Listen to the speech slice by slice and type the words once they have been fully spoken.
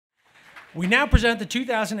We now present the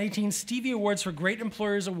 2018 Stevie Awards for Great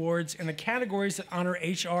Employers Awards in the categories that honor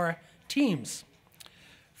HR teams.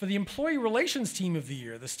 For the Employee Relations Team of the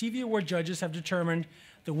Year, the Stevie Award judges have determined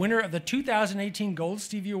the winner of the 2018 Gold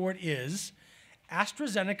Stevie Award is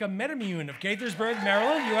AstraZeneca MedImmune of Gaithersburg,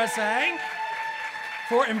 Maryland, USA,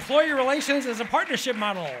 for Employee Relations as a Partnership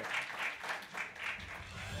Model.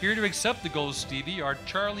 Here to accept the Gold Stevie are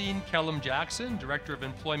Charlene Kellum-Jackson, Director of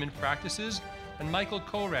Employment Practices, and Michael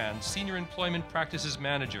Coran, Senior Employment Practices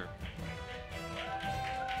Manager.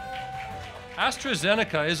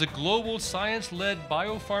 AstraZeneca is a global science-led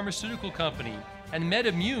biopharmaceutical company, and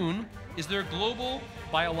MedImmune is their global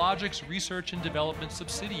biologics research and development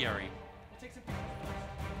subsidiary.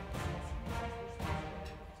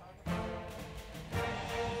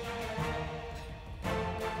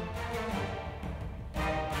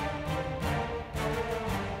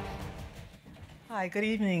 Hi, good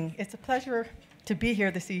evening. It's a pleasure to be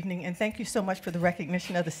here this evening, and thank you so much for the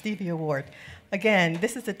recognition of the Stevie Award. Again,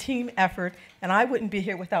 this is a team effort, and I wouldn't be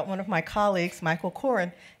here without one of my colleagues, Michael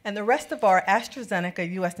Coran, and the rest of our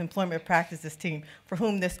AstraZeneca U.S. Employment Practices team, for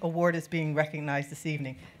whom this award is being recognized this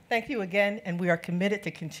evening. Thank you again, and we are committed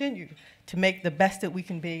to continue to make the best that we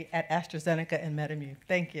can be at AstraZeneca and MedImmune.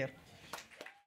 Thank you.